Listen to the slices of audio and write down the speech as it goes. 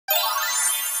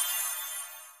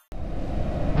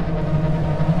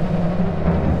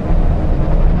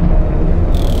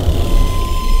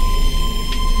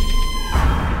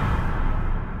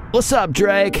What's up,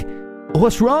 Drake?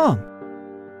 What's wrong?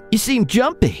 You seem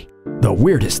jumpy. The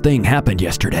weirdest thing happened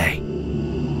yesterday.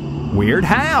 Weird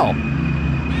how?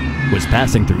 Was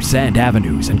passing through sand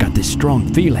avenues and got this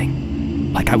strong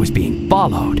feeling, like I was being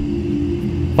followed.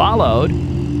 Followed?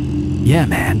 Yeah,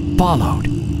 man, followed.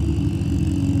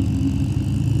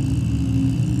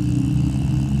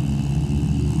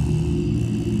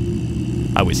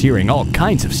 I was hearing all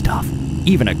kinds of stuff,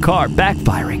 even a car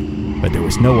backfiring, but there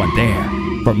was no one there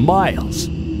for miles.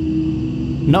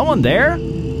 No one there?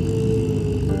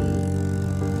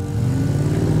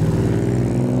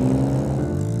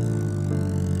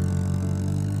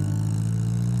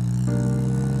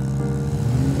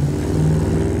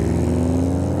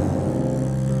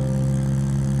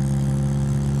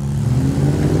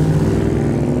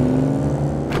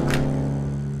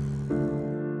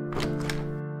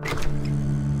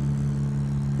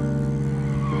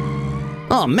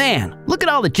 Oh man, look at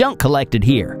all the junk collected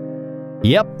here.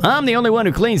 Yep, I'm the only one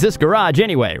who cleans this garage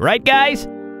anyway, right guys?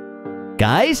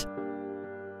 Guys?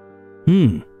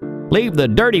 Leave the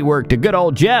dirty work to good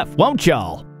old Jeff, won't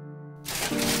y'all?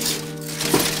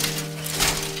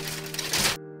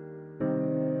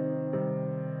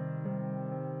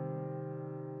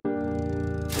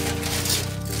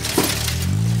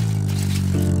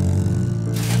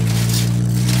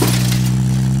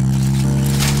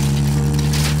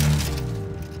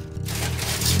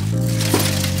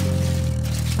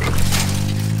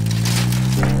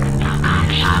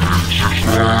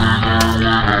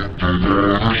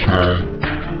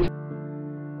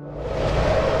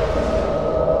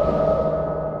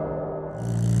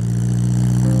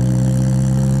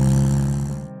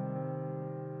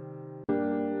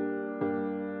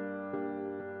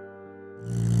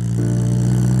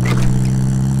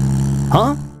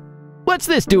 Huh? What's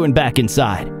this doing back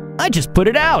inside? I just put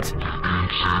it out.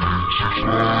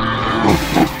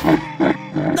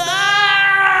 Ah!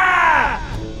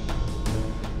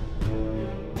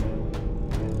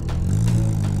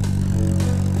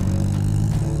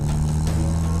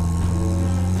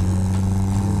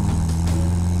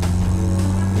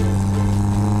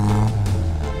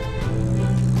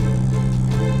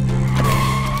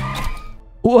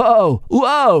 Whoa,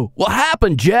 whoa, what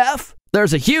happened, Jeff?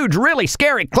 There's a huge, really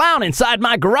scary clown inside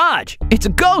my garage. It's a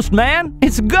ghost, man.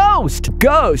 It's a ghost.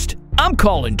 Ghost. I'm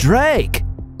calling Drake.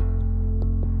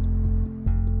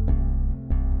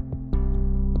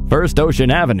 First Ocean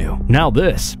Avenue, now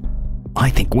this. I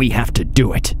think we have to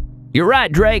do it. You're right,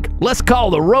 Drake. Let's call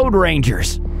the Road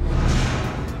Rangers.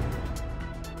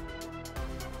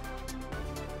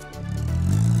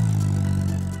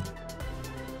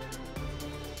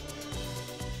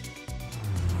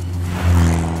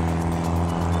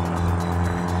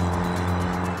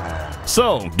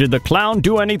 So, did the clown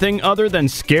do anything other than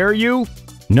scare you?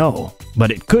 No, but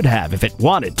it could have if it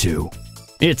wanted to.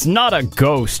 It's not a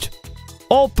ghost.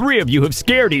 All three of you have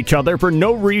scared each other for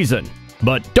no reason.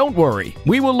 But don't worry,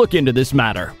 we will look into this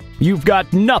matter. You've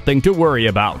got nothing to worry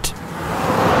about.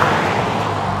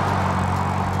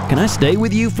 Can I stay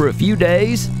with you for a few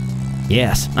days?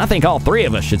 Yes, I think all three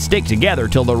of us should stick together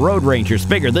till the Road Rangers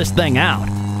figure this thing out.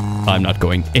 I'm not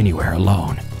going anywhere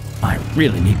alone. I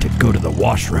really need to go to the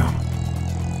washroom.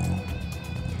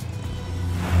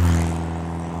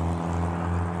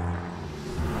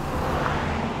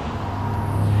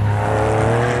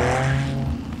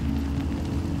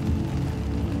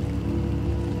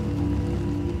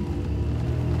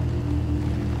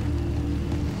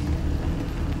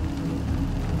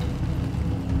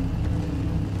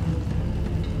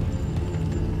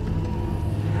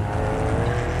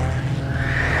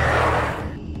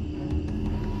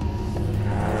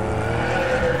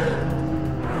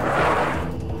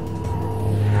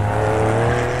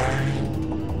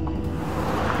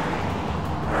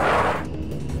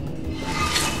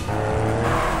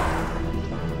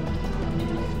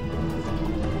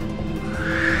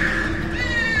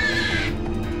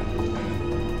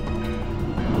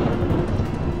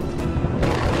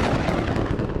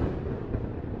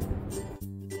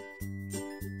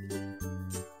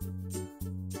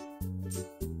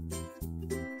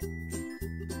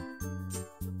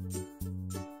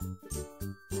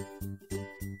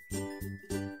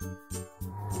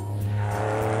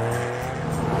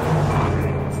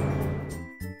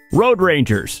 Road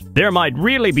Rangers, there might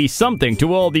really be something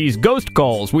to all these ghost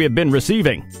calls we have been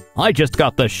receiving. I just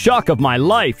got the shock of my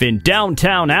life in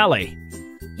Downtown Alley.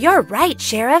 You're right,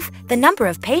 Sheriff. The number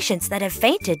of patients that have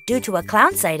fainted due to a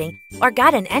clown sighting or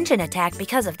got an engine attack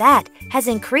because of that has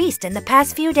increased in the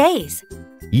past few days.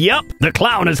 Yup, the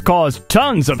clown has caused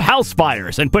tons of house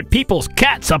fires and put people's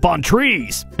cats up on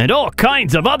trees, and all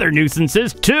kinds of other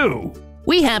nuisances too.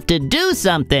 We have to do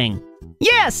something.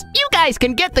 Yes, you guys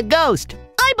can get the ghost.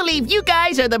 I believe you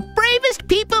guys are the bravest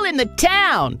people in the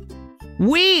town.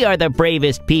 We are the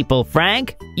bravest people,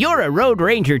 Frank. You're a road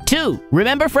ranger too.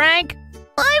 Remember, Frank?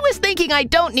 I was thinking I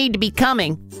don't need to be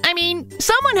coming. I mean,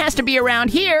 someone has to be around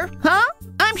here, huh?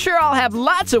 I'm sure I'll have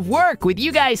lots of work with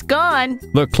you guys gone.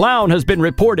 The clown has been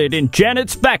reported in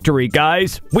Janet's factory,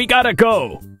 guys. We gotta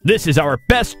go. This is our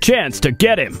best chance to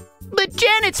get him. But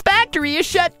Janet's factory is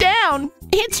shut down.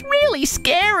 It's really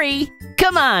scary.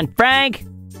 Come on, Frank.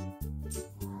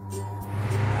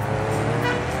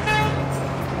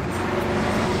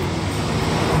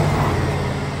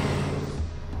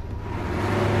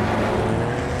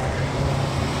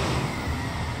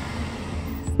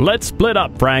 Let's split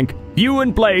up, Frank. You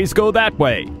and Blaze go that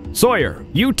way. Sawyer,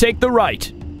 you take the right.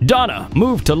 Donna,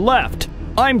 move to left.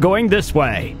 I'm going this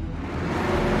way.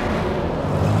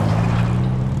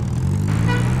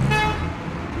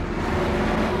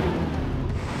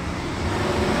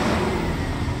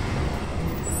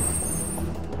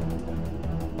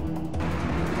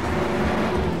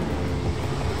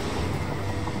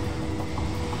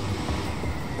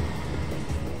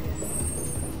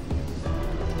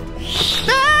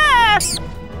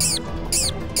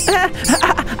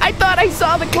 I thought I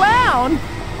saw the clown.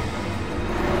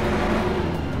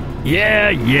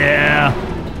 Yeah.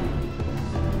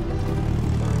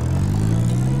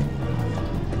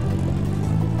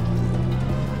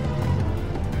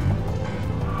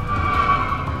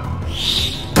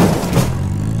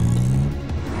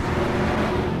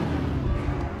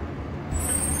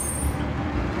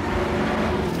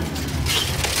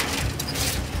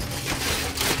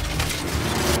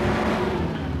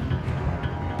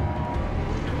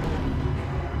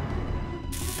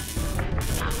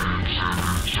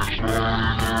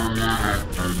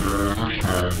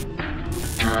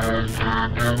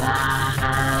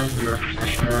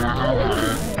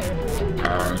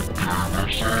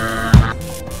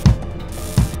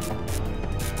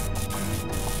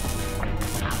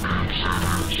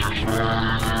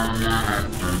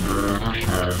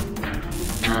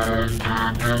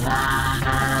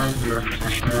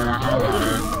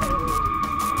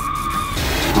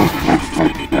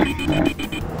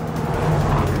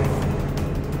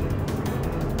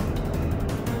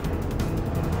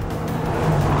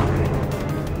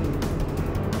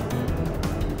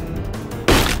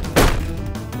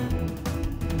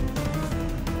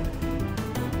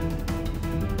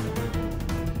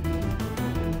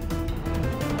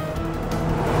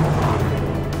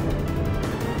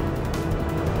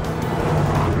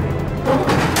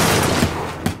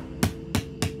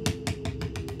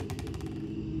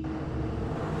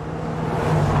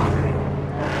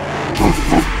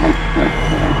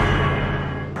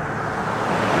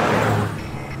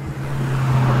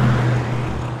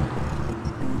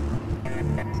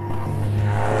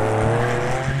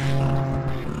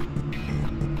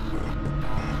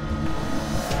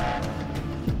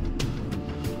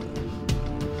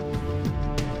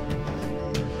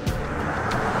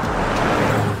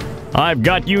 I've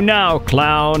got you now,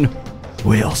 clown.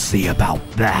 We'll see about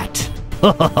that.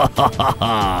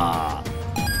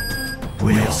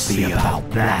 We'll see about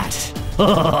that.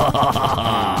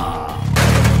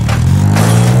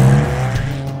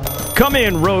 Come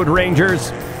in, Road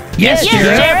Rangers. Yes,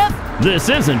 Sheriff. This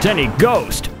isn't any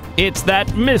ghost. It's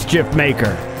that mischief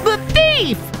maker. The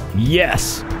thief!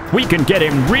 Yes, we can get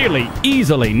him really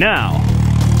easily now.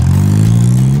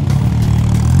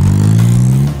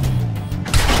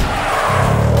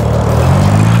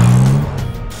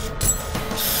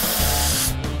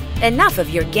 Enough of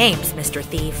your games, Mr.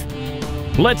 Thief.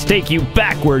 Let's take you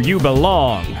back where you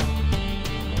belong.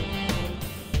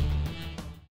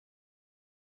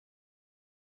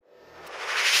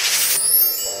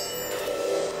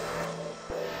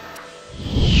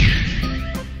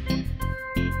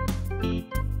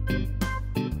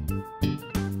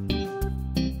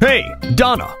 Hey,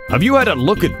 Donna, have you had a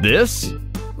look at this?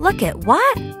 Look at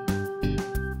what?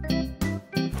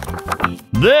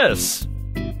 This!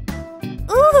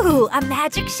 Ooh, a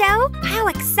magic show? How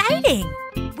exciting!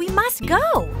 We must go.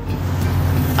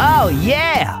 Oh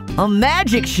yeah, a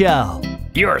magic show.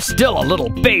 You're still a little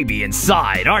baby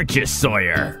inside, aren't you,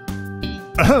 Sawyer?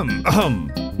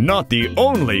 Not the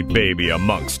only baby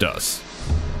amongst us.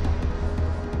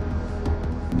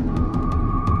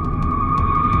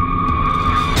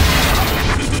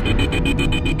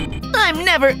 I'm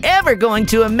never ever going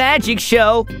to a magic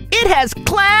show. It has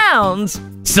clowns.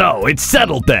 So it's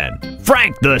settled then.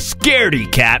 Frank the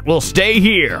scaredy cat will stay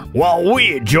here while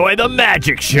we enjoy the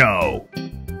magic show.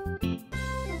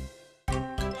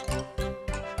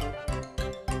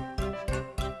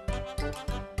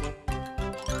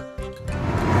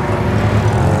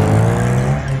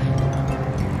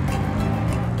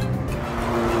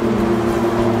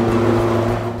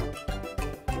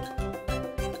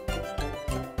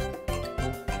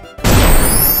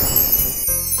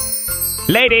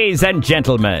 Ladies and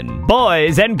gentlemen,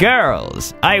 boys and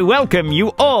girls, I welcome you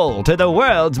all to the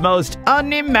world's most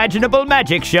unimaginable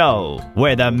magic show,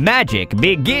 where the magic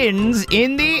begins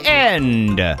in the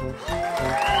end.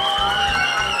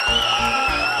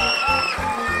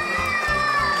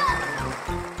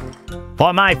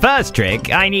 For my first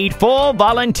trick, I need 4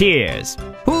 volunteers.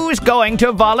 Who's going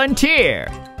to volunteer?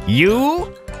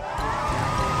 You?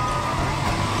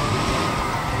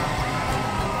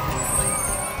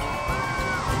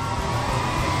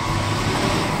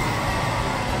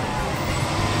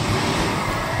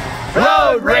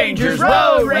 Road Rangers!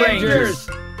 Road Rangers!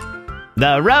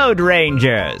 The Road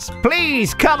Rangers,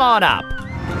 please come on up.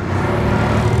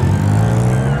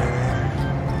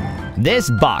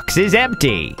 This box is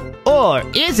empty. Or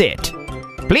is it?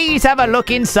 Please have a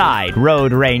look inside,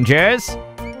 Road Rangers.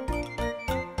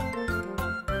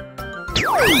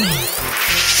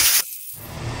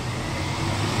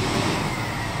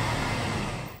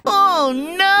 Oh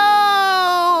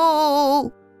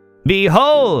no!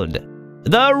 Behold,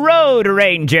 the Road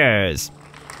Rangers.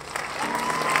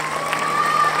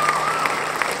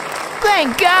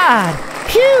 Thank God!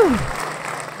 Phew!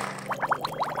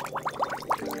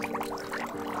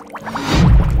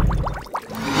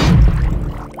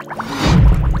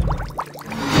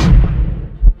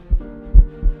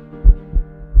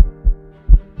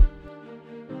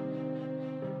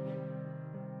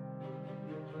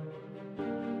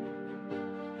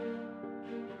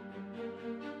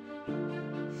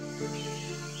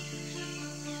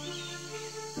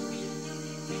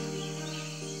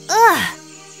 Ugh!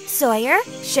 Sawyer,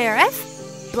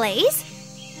 Sheriff, Blaze,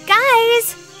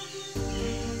 guys!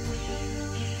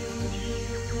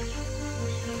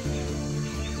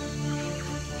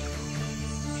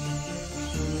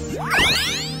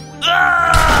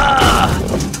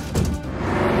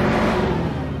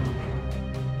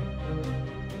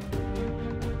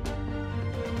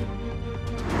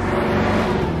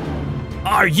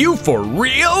 Are you for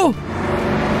real?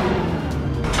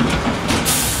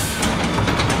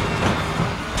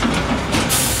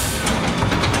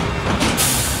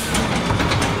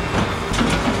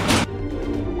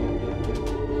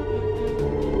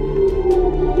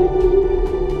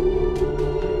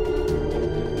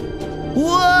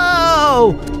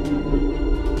 Whoa!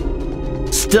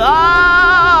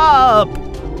 Stop!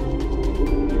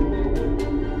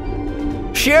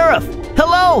 Sheriff,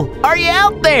 hello, are you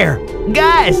out there?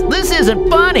 Guys, this isn't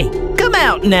funny. Come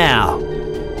out now.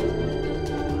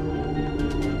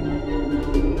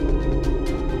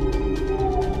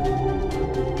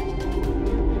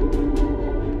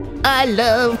 I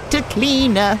love to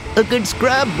clean a good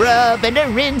scrub rub and a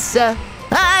rinse.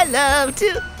 I love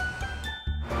to...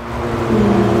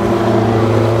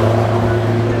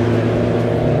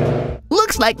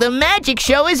 Looks like the magic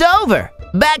show is over.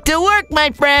 Back to work,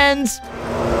 my friends.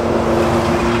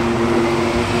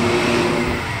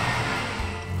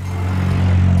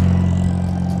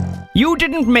 You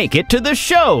didn't make it to the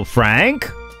show, Frank.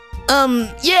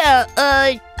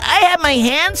 I had my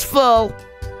hands full.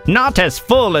 Not as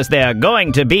full as they're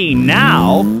going to be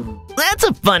now. That's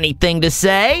a funny thing to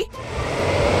say.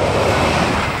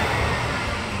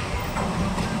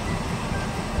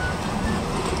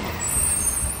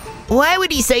 Why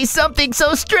would he say something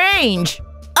so strange?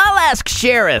 I'll ask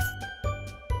Sheriff.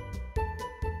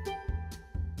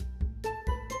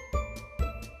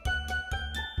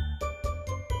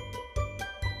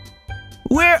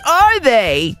 Where are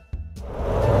they?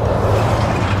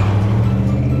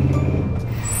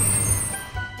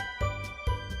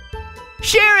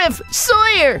 Sheriff!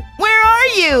 Sawyer! Where are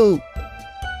you?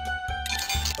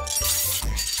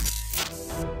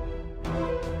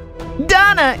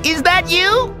 Donna, is that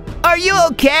you? Are you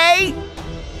okay?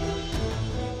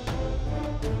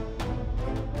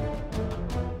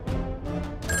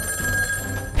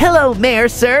 Hello, Mayor,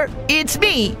 sir. It's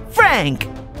me, Frank.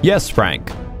 Yes,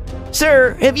 Frank.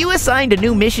 Sir, have you assigned a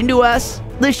new mission to us?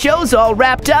 The show's all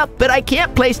wrapped up, but I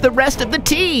can't place the rest of the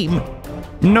team.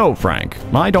 No, Frank.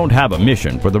 I don't have a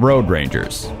mission for the Road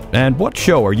Rangers. And what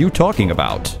show are you talking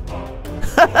about?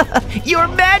 Your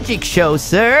magic show,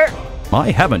 sir. I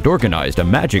haven't organized a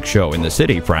magic show in the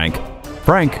city, Frank.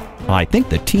 Frank, I think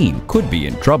the team could be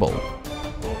in trouble.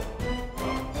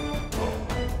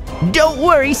 Don't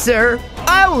worry, sir.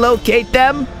 I'll locate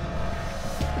them.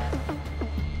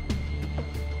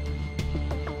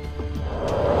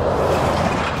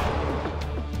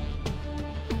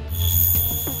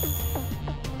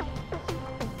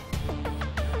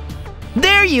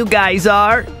 There you guys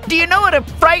are. Do you know what a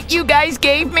fright you guys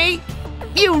gave me?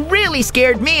 You really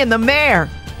scared me and the mayor.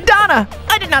 Donna,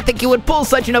 I did not think you would pull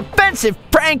such an offensive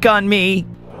prank on me.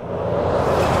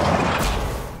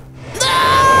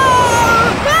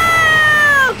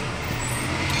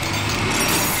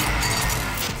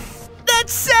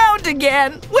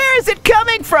 again. Where is it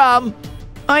coming from?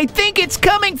 I think it's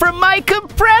coming from my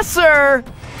compressor.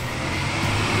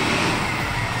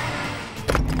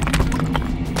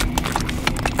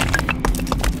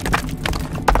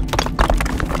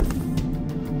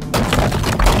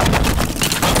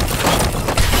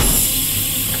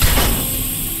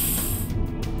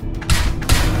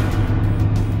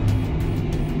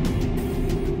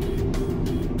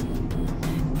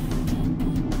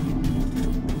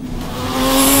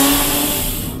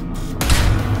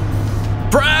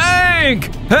 Frank!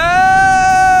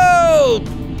 Help!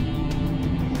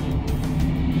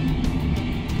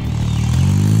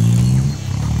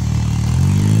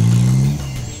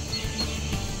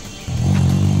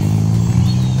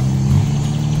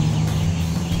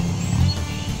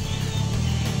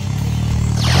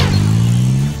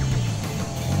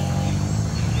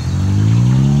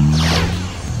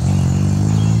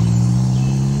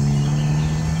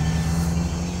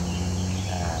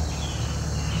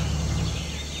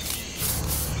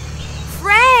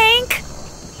 Frank!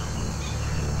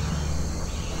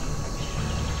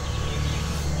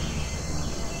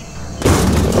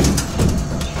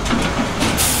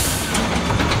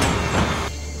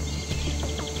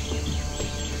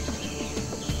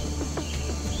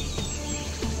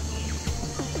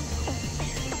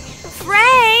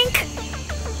 Frank!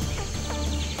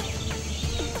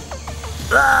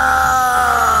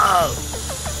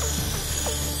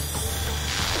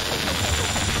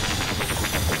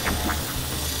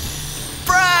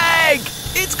 Frank!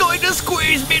 It's going to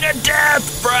squeeze me to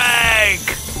death, Frank!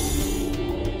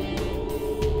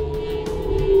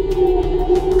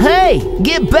 Hey,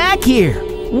 get back here.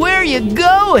 Where are you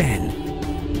going?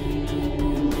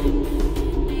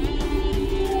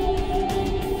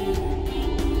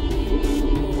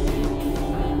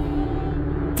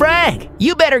 Frank,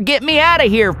 you better get me out of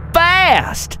here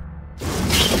fast.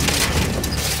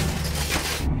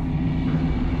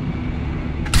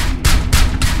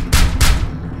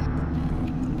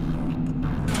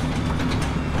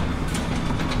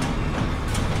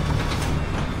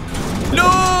 No!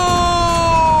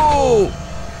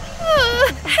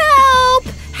 Help!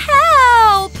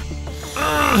 Help!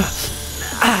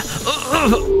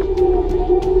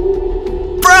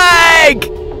 Frank!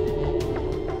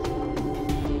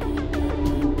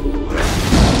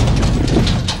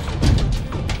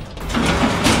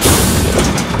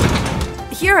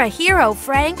 You're a hero,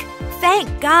 Frank.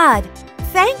 Thank God.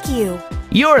 Thank you.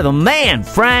 You're the man,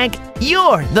 Frank.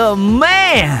 You're the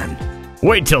man.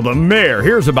 Wait till the mayor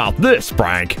hears about this,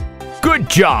 Frank. Good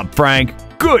job, Frank.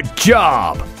 Good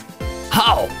job.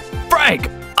 How? Frank,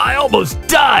 I almost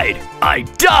died. I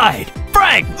died.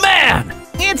 Frank, man!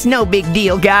 It's no big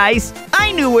deal, guys.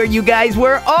 I knew where you guys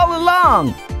were all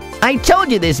along. I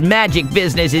told you this magic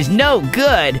business is no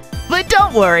good. But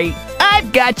don't worry,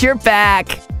 I've got your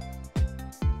back.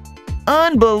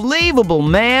 Unbelievable,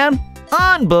 man.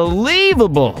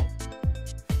 Unbelievable.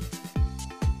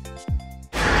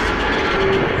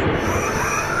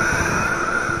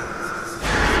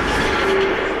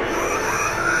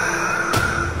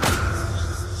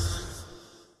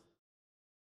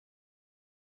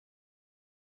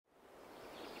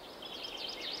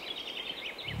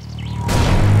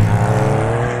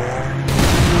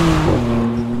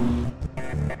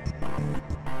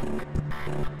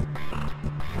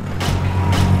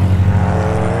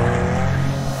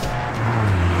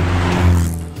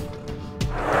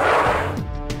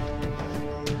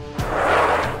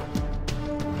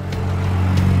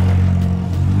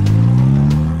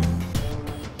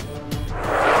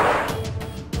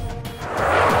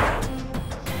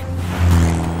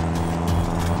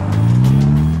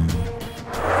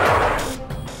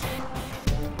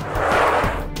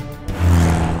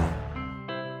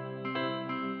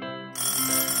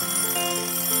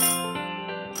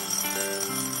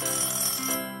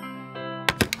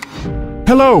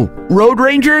 Hello, Road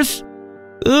Rangers?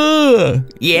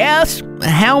 Yes?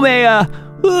 How may I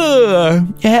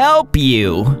help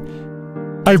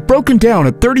you? I've broken down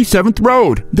at 37th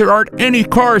Road. There aren't any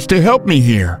cars to help me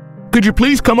here. Could you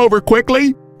please come over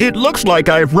quickly? It looks like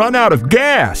I've run out of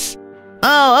gas.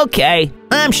 Oh, okay.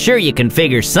 I'm sure you can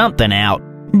figure something out.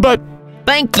 But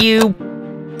Thank you.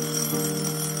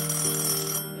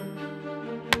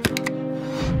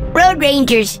 Road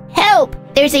Rangers, help!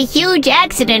 There's a huge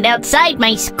accident outside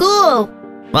my school.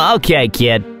 Okay,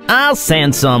 kid. I'll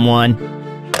send someone.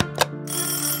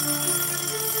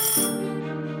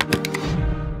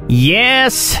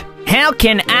 Yes? How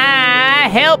can I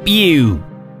help you?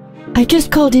 I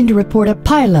just called in to report a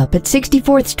pileup at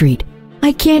 64th Street.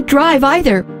 I can't drive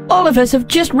either. All of us have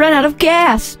just run out of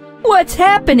gas. What's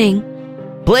happening?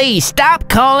 Please stop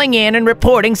calling in and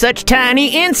reporting such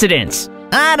tiny incidents.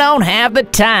 I don't have the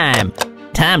time.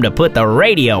 Time to put the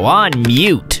radio on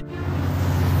mute.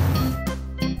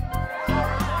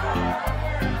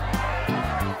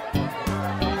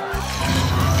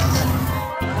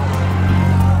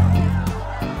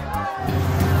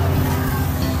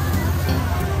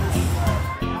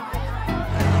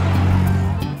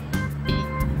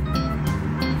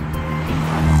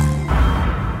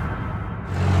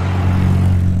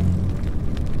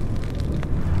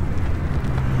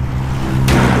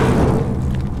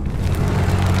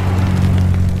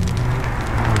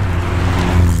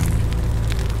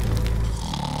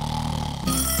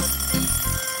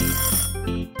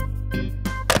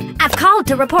 I've called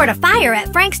to report a fire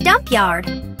at Frank's dump yard.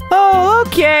 Oh,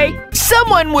 okay.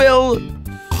 Someone will...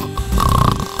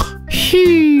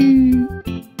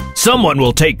 Someone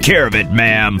will take care of it,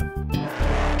 ma'am.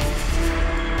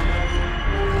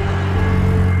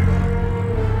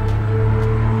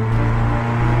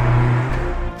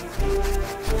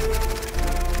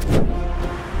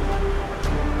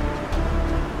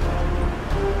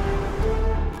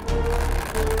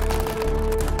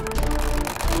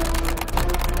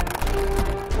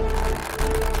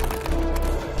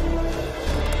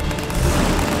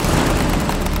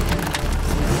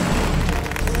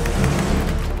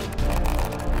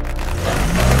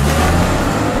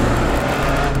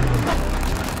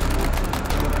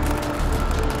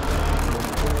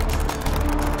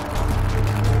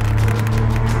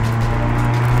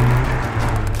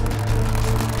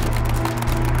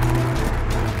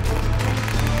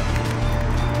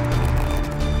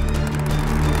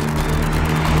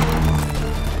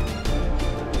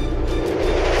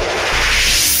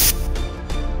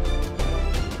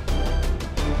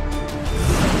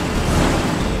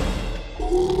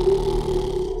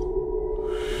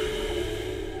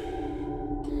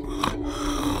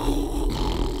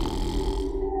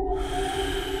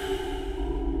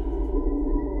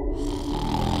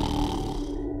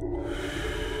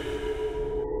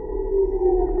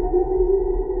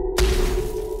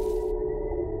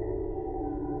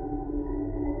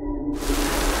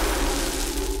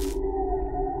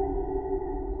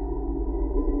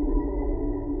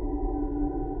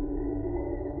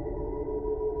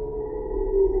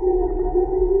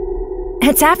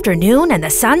 It's afternoon and the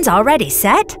sun's already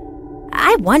set?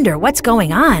 I wonder what's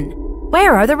going on.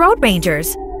 Where are the road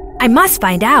rangers? I must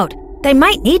find out. They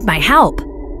might need my help.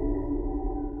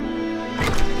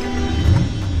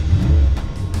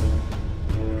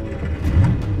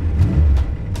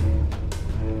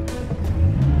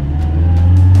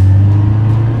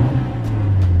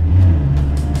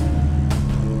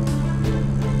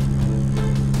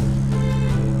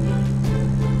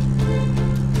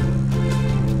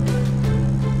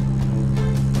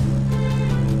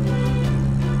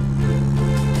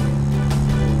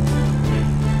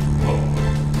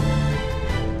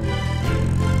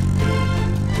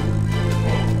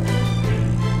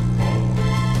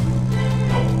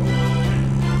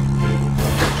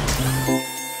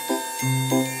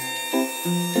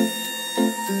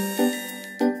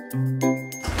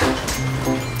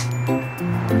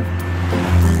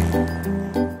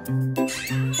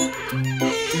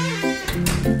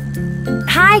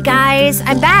 Hi guys,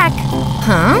 I'm back.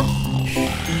 Huh?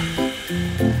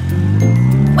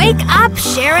 Wake up,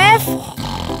 Sheriff!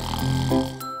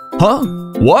 Huh?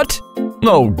 What?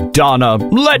 Oh, Donna,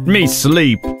 let me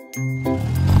sleep.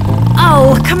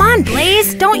 Oh, come on,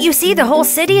 Blaze. Don't you see the whole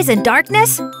city is in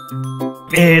darkness?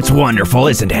 It's wonderful,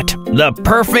 isn't it? The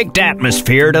perfect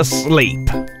atmosphere to sleep.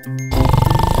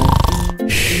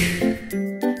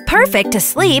 Perfect to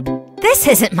sleep? This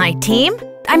isn't my team.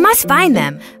 I must find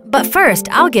them. But first,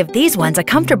 I'll give these ones a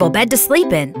comfortable bed to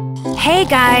sleep in. Hey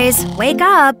guys, wake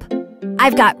up.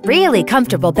 I've got really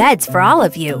comfortable beds for all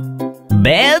of you.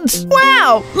 Beds?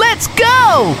 Wow, let's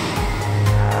go!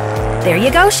 There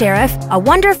you go, Sheriff. A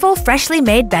wonderful, freshly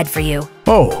made bed for you.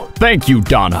 Oh, thank you,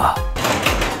 Donna.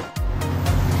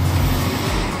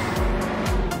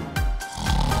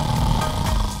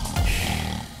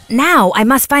 Now I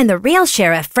must find the real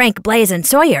Sheriff, Frank, Blaze, and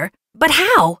Sawyer. But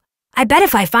how? I bet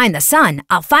if I find the sun,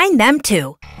 I'll find them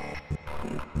too.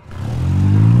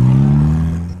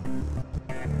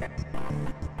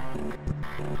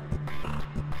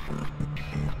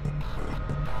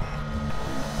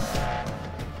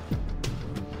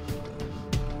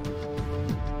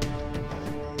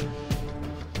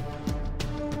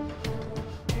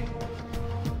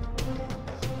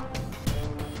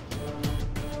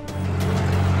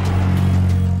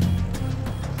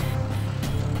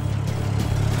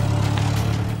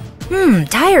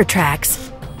 Tire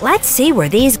tracks. Let's see where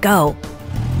these go.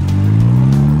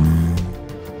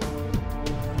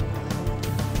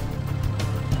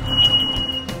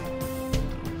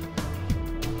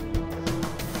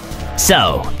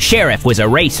 So, Sheriff was a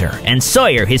racer and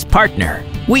Sawyer his partner.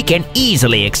 We can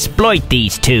easily exploit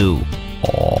these two.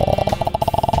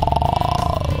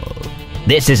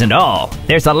 This isn't all.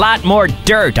 There's a lot more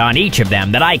dirt on each of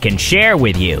them that I can share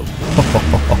with you.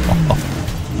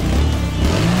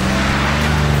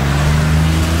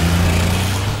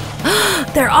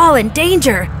 They're all in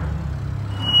danger.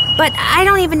 But I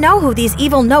don't even know who these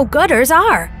evil no-gooders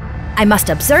are. I must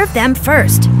observe them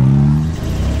first.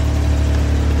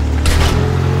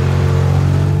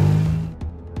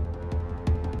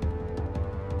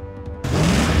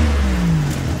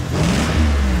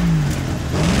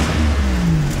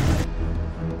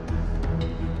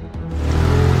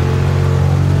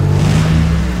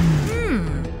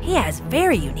 He has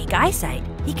very unique eyesight.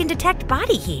 He can detect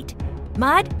body heat.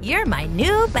 Mud, you're my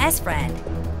new best friend.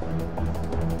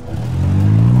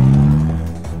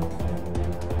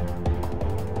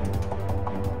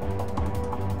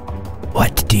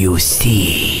 What do you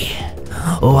see?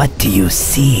 What do you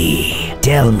see?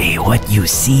 Tell me what you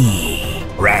see.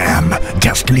 Ram,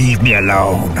 just leave me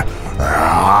alone.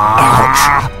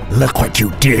 Ouch! Look what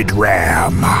you did,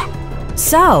 Ram.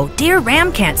 So, dear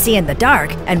Ram can't see in the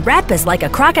dark, and Rep is like a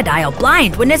crocodile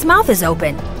blind when his mouth is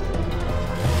open.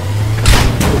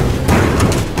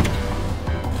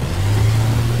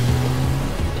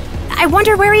 I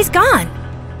wonder where he's gone.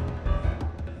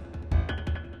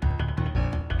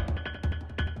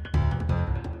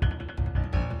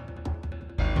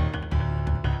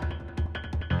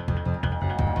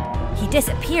 He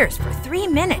disappears for 3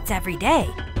 minutes every day.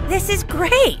 This is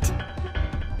great!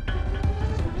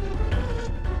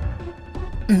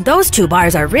 Those 2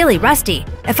 bars are really rusty.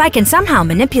 If I can somehow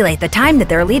manipulate the time that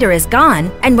their leader is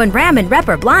gone, and when Ram and Rep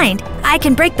are blind, I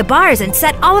can break the bars and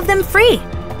set all of them free.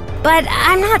 But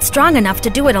I'm not strong enough to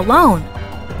do it alone.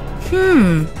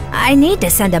 I need to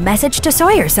send a message to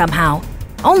Sawyer somehow.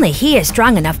 Only he is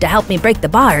strong enough to help me break the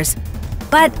bars.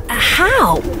 But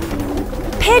how?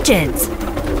 Pigeons!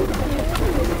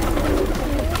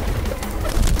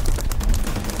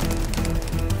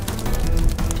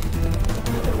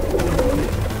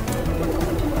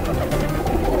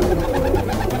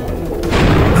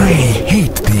 I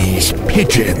hate these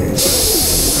pigeons.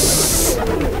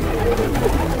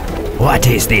 What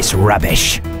is this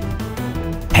rubbish?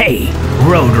 Hey,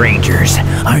 Road Rangers,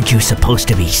 aren't you supposed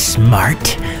to be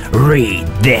smart? Read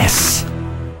this.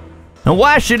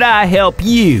 Why should I help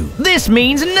you? This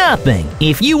means nothing.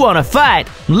 If you want to fight,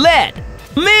 let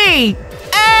me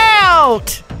out!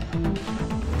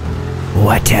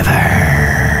 Whatever.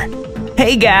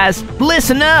 Hey guys,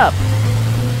 listen up.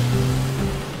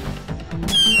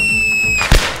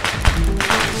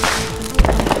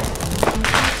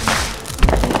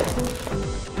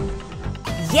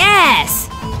 Yes!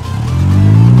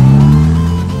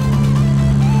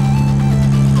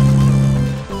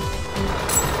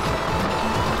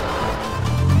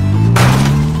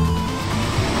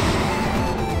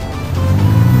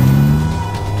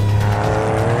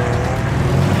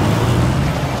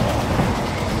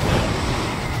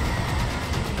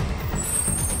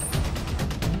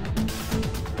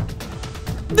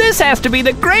 This has to be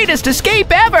the greatest escape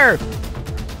ever!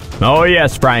 Oh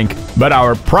yes, Frank, but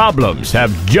our problems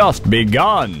have just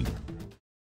begun.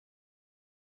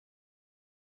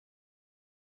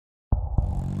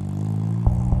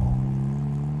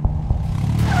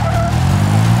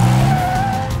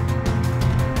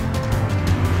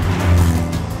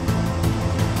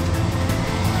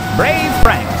 Brave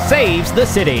Frank saves the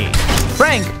city.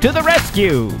 Frank to the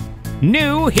rescue.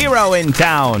 New hero in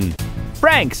town.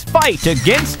 Frank's fight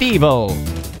against evil.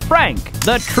 Frank,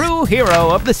 the true hero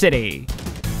of the city.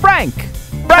 Frank!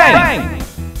 Frank!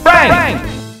 Frank!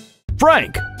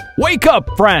 Frank! Wake up,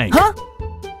 Frank! Huh?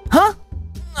 Huh?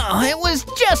 Oh, it was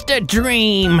just a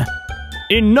dream.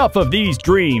 Enough of these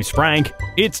dreams, Frank.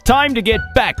 It's time to get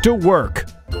back to work.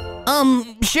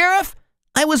 Sheriff,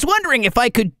 I was wondering if I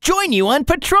could join you on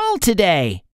patrol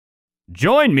today.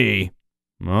 Join me?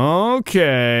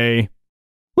 Okay.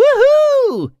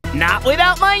 Woohoo! Not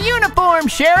without my uniform,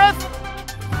 Sheriff!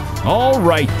 All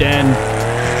right then.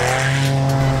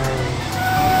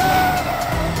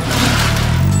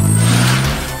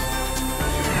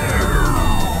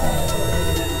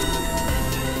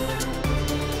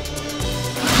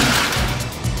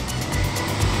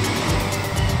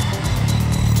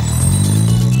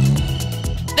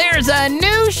 There's a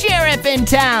new sheriff in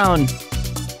town!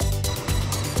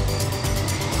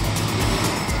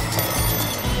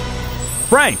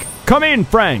 Frank, come in,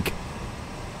 Frank.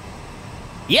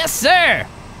 Yes, sir!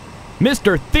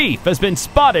 Mr. Thief has been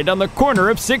spotted on the corner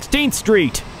of 16th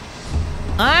Street.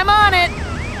 I'm on it!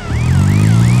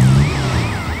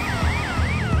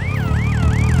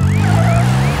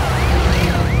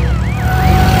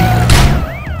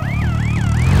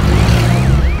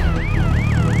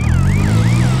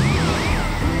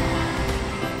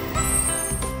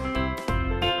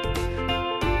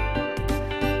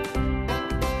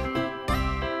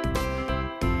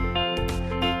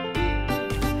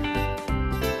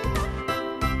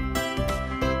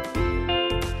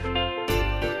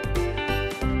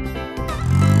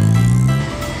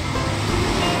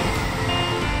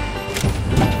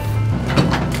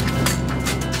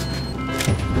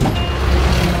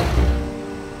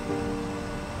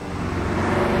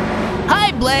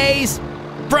 Blaze.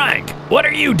 Frank, what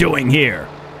are you doing here?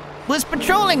 Was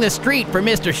patrolling the street for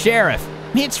Mr. Sheriff.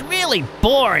 It's really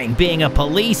boring being a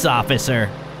police officer.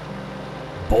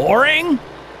 Boring?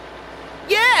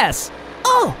 Yes!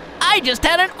 Oh, I just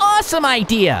had an awesome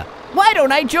idea. Why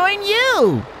don't I join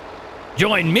you?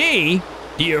 Join me?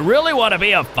 Do you really want to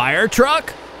be a fire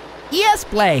truck? Yes,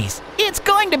 Blaze. It's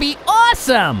going to be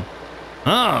awesome.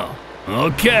 Oh,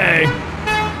 okay.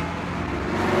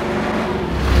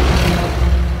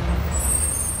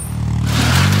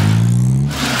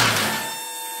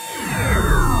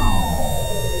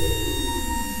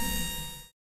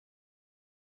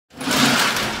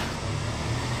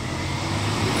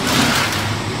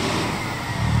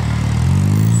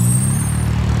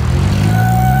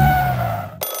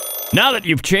 Now that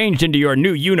you've changed into your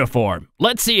new uniform,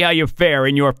 let's see how you fare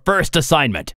in your first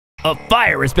assignment. A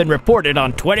fire has been reported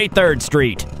on 23rd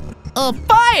Street. A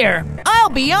fire? I'll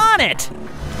be on it.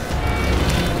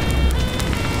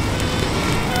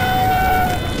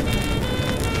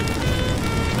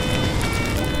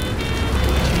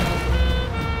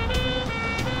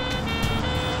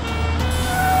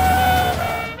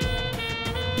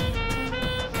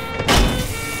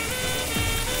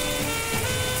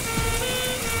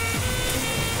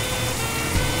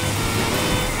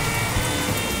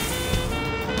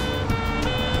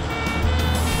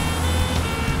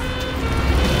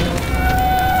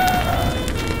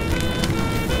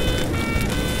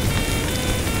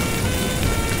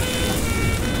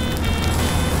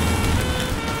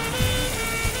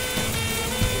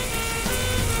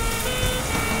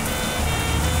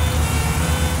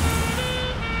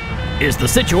 Is the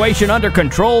situation under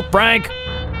control, Frank?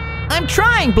 I'm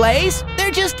trying, Blaze.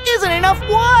 There just isn't enough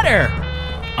water.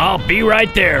 I'll be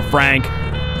right there, Frank.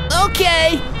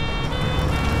 Okay.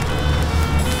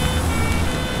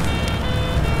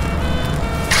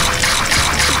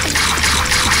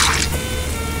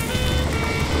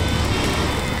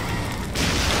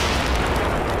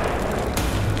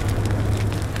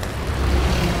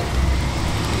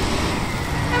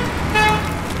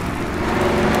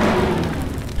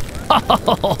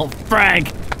 Oh,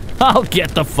 Frank, I'll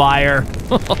get the fire.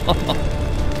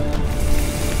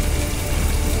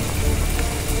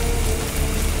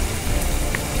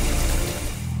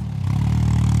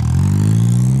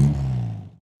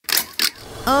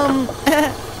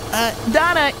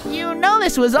 Donna, you know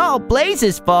this was all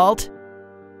Blaze's fault.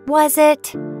 Was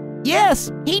it?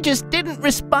 Yes, he just didn't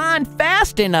respond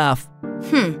fast enough.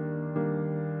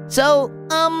 So,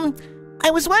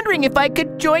 I was wondering if I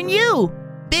could join you.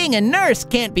 Being a nurse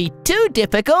can't be too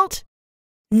difficult.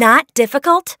 Not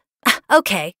difficult?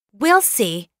 Okay, we'll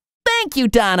see. Thank you,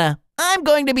 Donna. I'm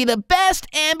going to be the best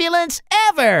ambulance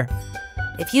ever.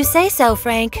 If you say so,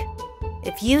 Frank.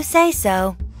 If you say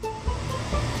so.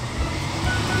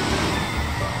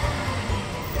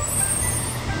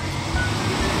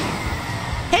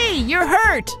 Hey, you're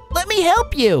hurt. Let me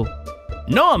help you.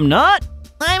 No, I'm not.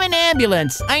 I'm an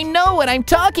ambulance. I know what I'm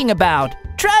talking about.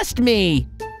 Trust me.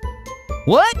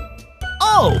 What?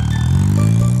 Oh!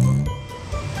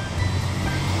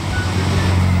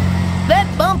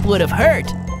 That bump would have hurt.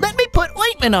 Let me put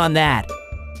ointment on that.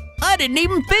 I didn't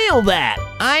even feel that.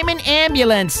 I'm an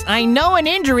ambulance. I know an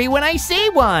injury when I see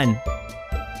one.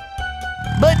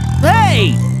 But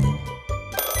hey!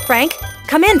 Frank,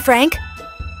 come in, Frank.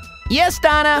 Yes,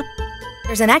 Donna?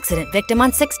 There's an accident victim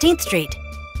on 16th Street.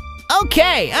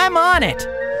 Okay, I'm on it.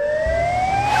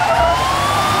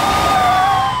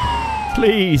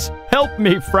 Please, help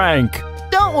me, Frank.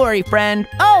 Don't worry, friend.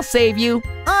 I'll save you.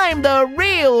 I'm the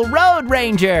real Road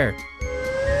Ranger.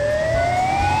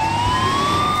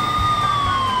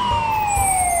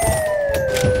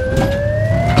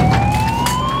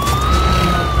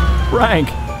 Frank,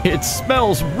 it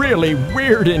smells really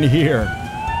weird in here.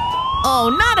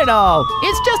 Oh, not at all.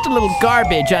 It's just a little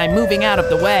garbage I'm moving out of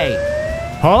the way.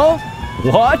 Huh?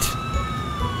 What?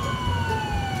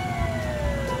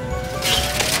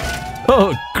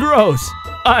 Oh, gross.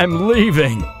 I'm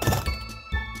leaving.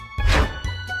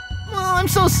 Oh, I'm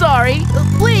so sorry.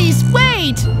 Please,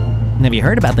 wait. Have you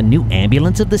heard about the new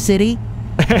ambulance of the city?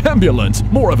 Ambulance?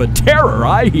 More of a terror,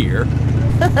 I hear.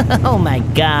 Oh my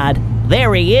God.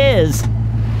 There he is.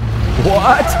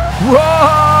 What?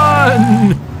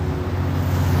 Run!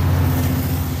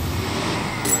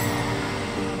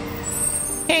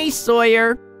 Hey,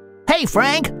 Sawyer. Hey,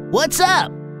 Frank. What's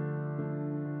up?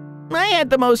 I had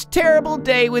the most terrible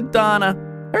day with Donna.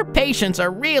 Her patients are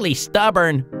really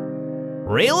stubborn.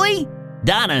 Really?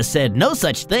 Donna said no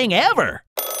such thing ever.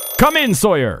 Come in,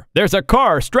 Sawyer. There's a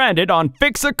car stranded on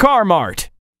Fix-A-Car Mart.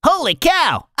 Holy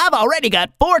cow! I've already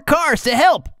got 4 cars to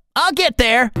help. I'll get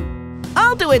there.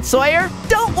 I'll do it, Sawyer.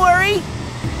 Don't worry.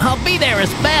 I'll be there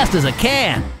as fast as I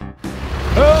can.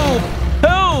 Help!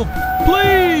 Help!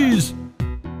 Please!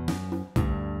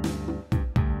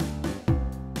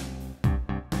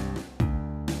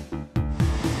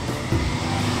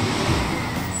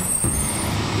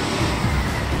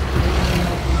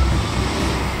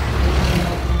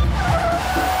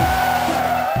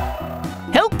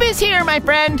 Help is here, my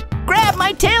friend. Grab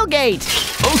my tailgate.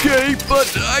 Okay,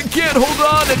 but I can't hold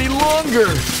on any longer.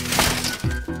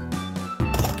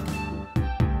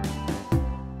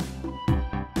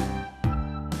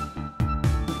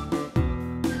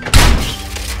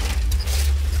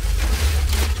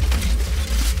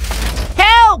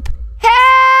 Help!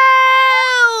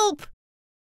 Help!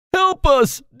 Help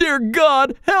us! Dear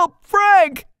God, help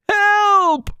Frank!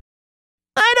 Help!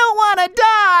 I don't want to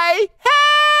die.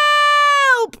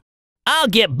 Help! I'll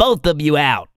get both of you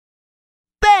out.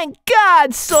 Thank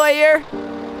God, Sawyer.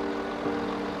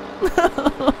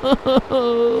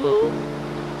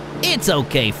 It's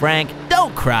okay, Frank.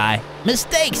 Don't cry.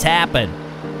 Mistakes happen.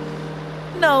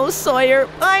 No, Sawyer,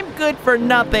 I'm good for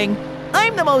nothing.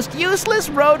 I'm the most useless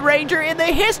road ranger in the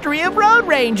history of road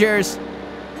rangers.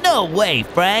 No way,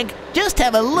 Frank. Just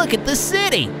have a look at the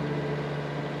city.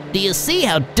 Do you see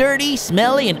how dirty,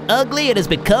 smelly, and ugly it has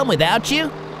become without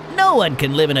you? No one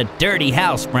can live in a dirty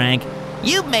house, Frank.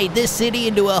 You've made this city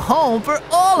into a home for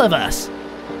all of us.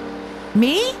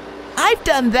 Me? I've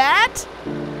done that?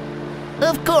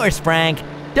 Of course, Frank.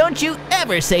 Don't you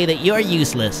ever say that you're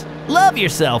useless. Love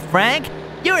yourself, Frank.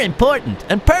 You're important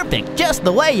and perfect just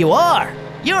the way you are.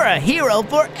 You're a hero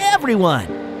for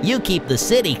everyone. You keep the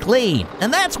city clean,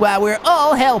 and that's why we're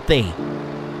all healthy.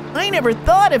 I never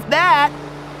thought of that.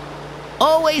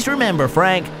 Always remember,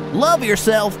 Frank, love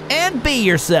yourself and be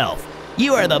yourself.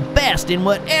 You are the best in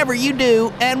whatever you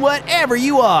do and whatever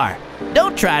you are.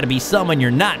 Don't try to be someone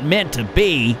you're not meant to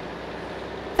be.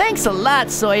 Thanks a lot,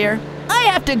 Sawyer. I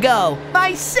have to go.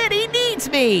 My city needs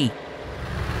me.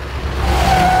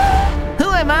 Who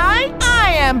am I?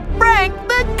 I am Frank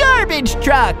the garbage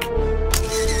truck.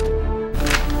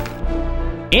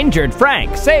 Injured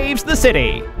Frank saves the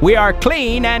city. We are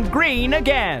clean and green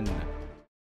again.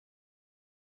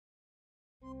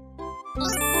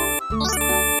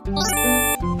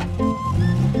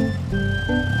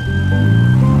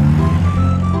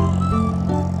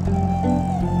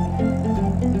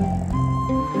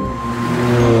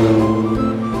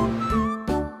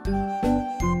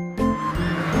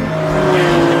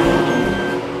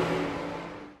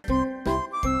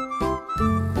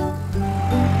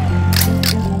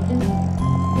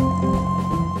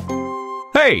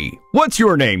 Hey, what's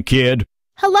your name, kid?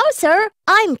 Hello, sir.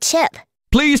 I'm Chip.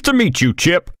 Pleased to meet you,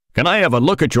 Chip. Can I have a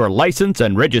look at your license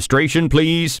and registration,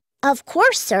 please? Of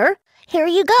course, sir. Here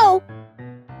you go.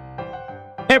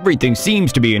 Everything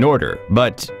seems to be in order,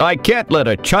 but I can't let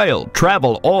a child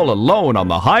travel all alone on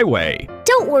the highway.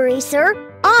 Don't worry, sir.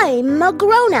 I'm a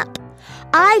grown-up.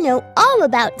 I know all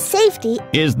about safety.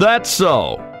 Is that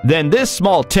so? Then this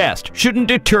small test shouldn't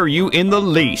deter you in the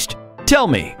least. Tell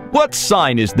me, what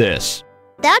sign is this?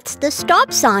 That's the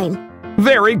stop sign.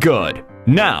 Very good.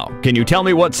 Now, can you tell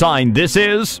me what sign this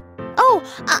is? Oh,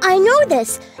 I know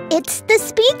this. It's the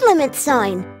speed limit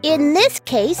sign. In this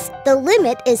case, the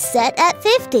limit is set at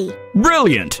 50.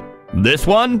 Brilliant. This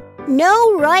one?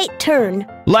 No right turn.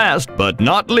 Last but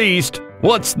not least,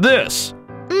 what's this?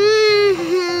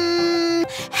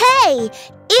 Hey,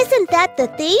 isn't that the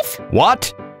thief?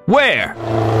 What? Where?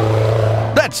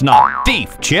 That's not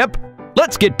thief, Chip.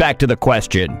 Let's get back to the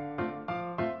question.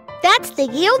 That's the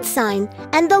yield sign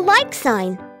and the like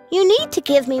sign. You need to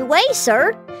give me way,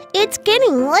 sir. It's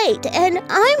getting late, and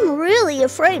I'm really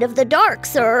afraid of the dark,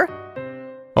 sir.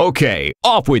 Okay,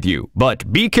 off with you,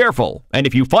 but be careful. And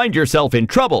if you find yourself in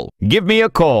trouble, give me a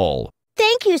call.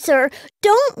 Thank you, sir.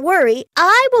 Don't worry.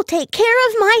 I will take care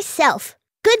of myself.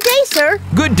 Good day, sir.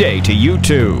 Good day to you,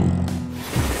 too.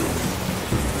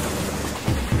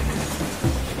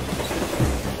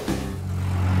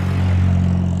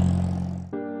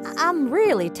 I'm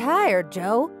really tired,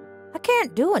 Joe. I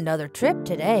can't do another trip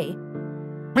today.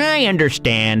 I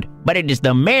understand, but it is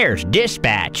the mayor's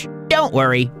dispatch. Don't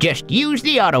worry, just use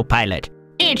the autopilot.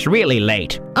 It's really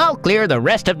late. I'll clear the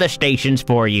rest of the stations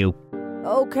for you.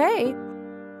 Okay.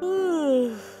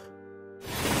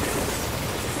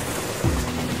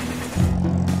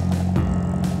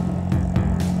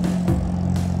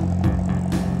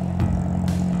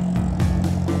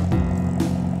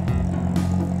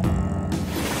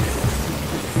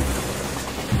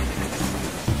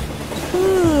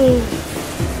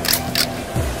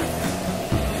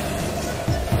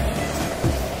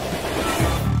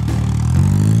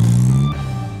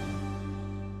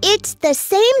 It's the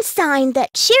same sign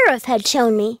that Sheriff had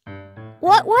shown me.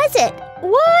 What was it?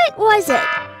 What was it?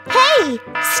 Hey,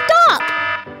 stop!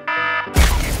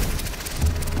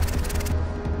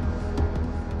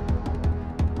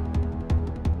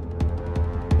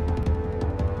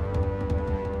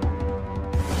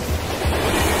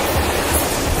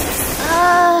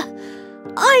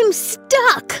 I'm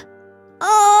stuck.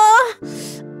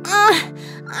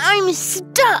 I'm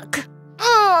stuck.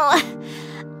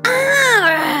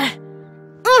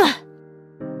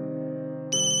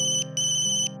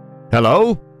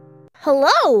 Hello?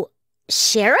 Hello,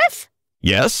 Sheriff?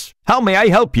 Yes? How may I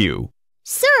help you?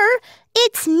 Sir,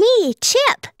 it's me,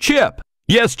 Chip. Chip.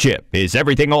 Yes, Chip. Is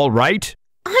everything all right?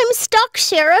 I'm stuck,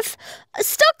 Sheriff.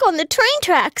 Stuck on the train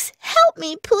tracks. Help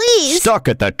me, please. Stuck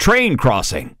at the train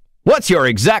crossing. What's your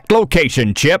exact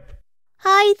location, Chip?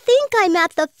 I think I'm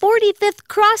at the 45th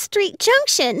Cross Street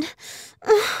Junction.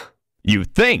 You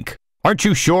think? Aren't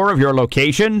you sure of your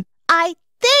location? I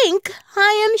think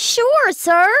I am sure,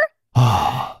 sir.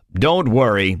 Don't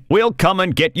worry. We'll come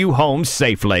and get you home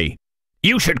safely.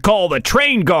 You should call the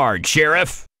train guard,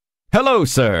 Sheriff. Hello,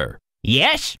 sir.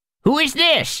 Yes? Who is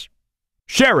this?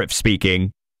 Sheriff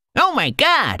speaking. Oh my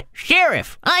God,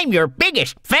 Sheriff, I'm your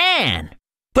biggest fan.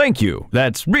 Thank you.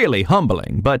 That's really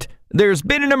humbling, but there's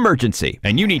been an emergency,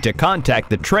 and you need to contact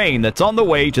the train that's on the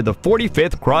way to the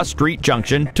 45th Cross Street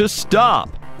Junction to stop.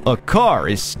 A car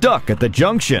is stuck at the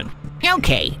junction.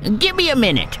 Okay, give me a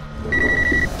minute.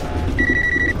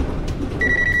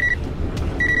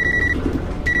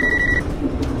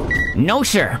 No,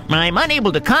 sir, I'm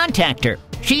unable to contact her.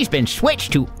 She's been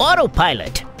switched to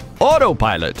autopilot.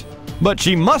 Autopilot? But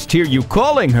she must hear you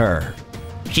calling her.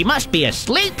 She must be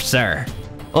asleep, sir.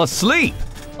 Asleep?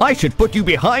 I should put you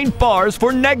behind bars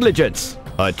for negligence.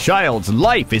 A child's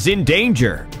life is in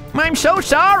danger. I'm so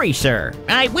sorry, sir.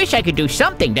 I wish I could do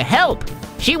something to help.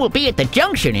 She will be at the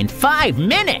junction in 5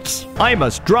 minutes. I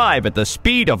must drive at the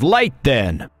speed of light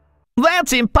then.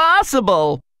 That's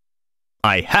impossible.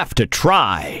 I have to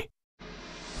try.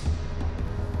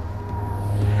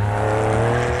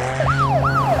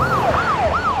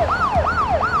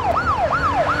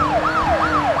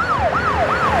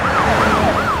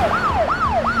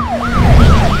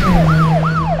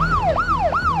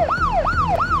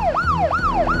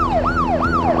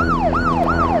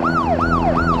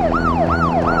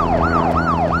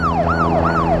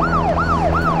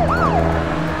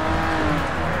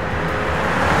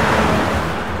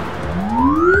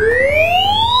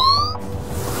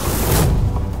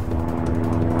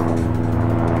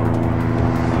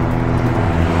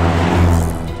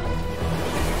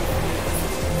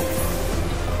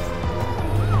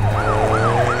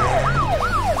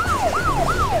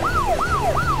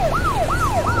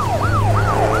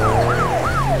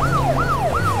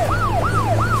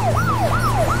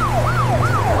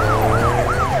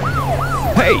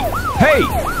 Hey!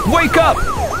 Wake up!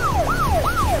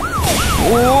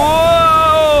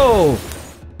 Whoa!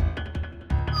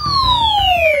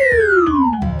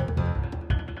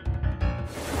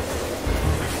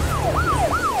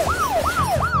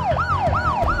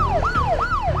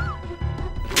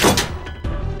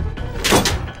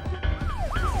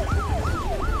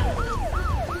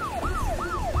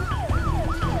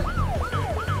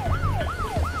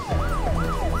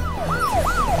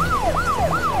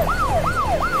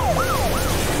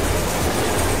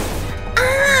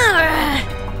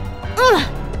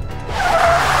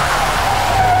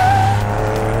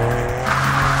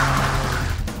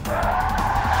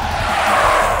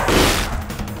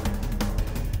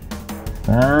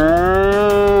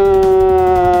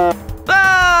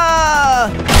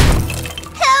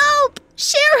 Help!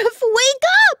 Sheriff, wake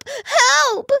up!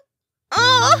 Help!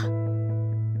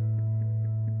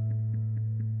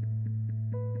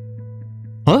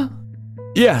 Huh?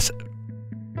 Yes.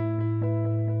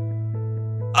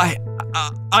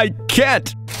 I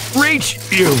can't reach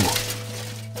you.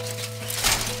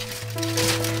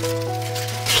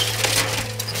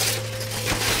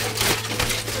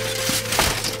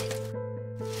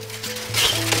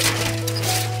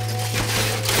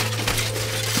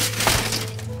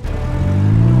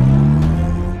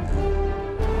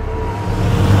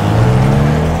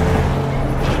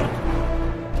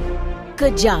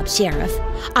 Good job, Sheriff.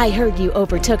 I heard you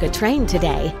overtook a train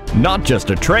today. Not just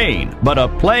a train, but a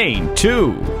plane,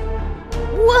 too.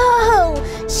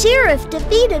 Whoa! Sheriff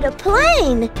defeated a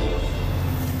plane!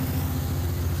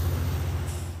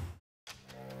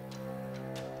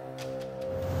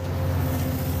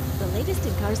 The latest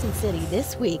in Carson City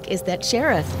this week is that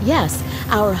Sheriff, yes,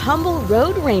 our humble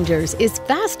road rangers, is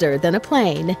faster than a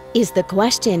plane. Is the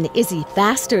question, is he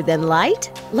faster than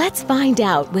light? Let's find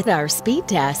out with our speed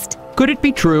test. Could it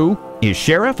be true? Is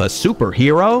Sheriff a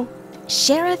superhero?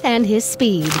 Sheriff and his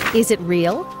speed. Is it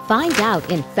real? Find out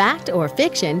in Fact or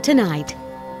Fiction tonight.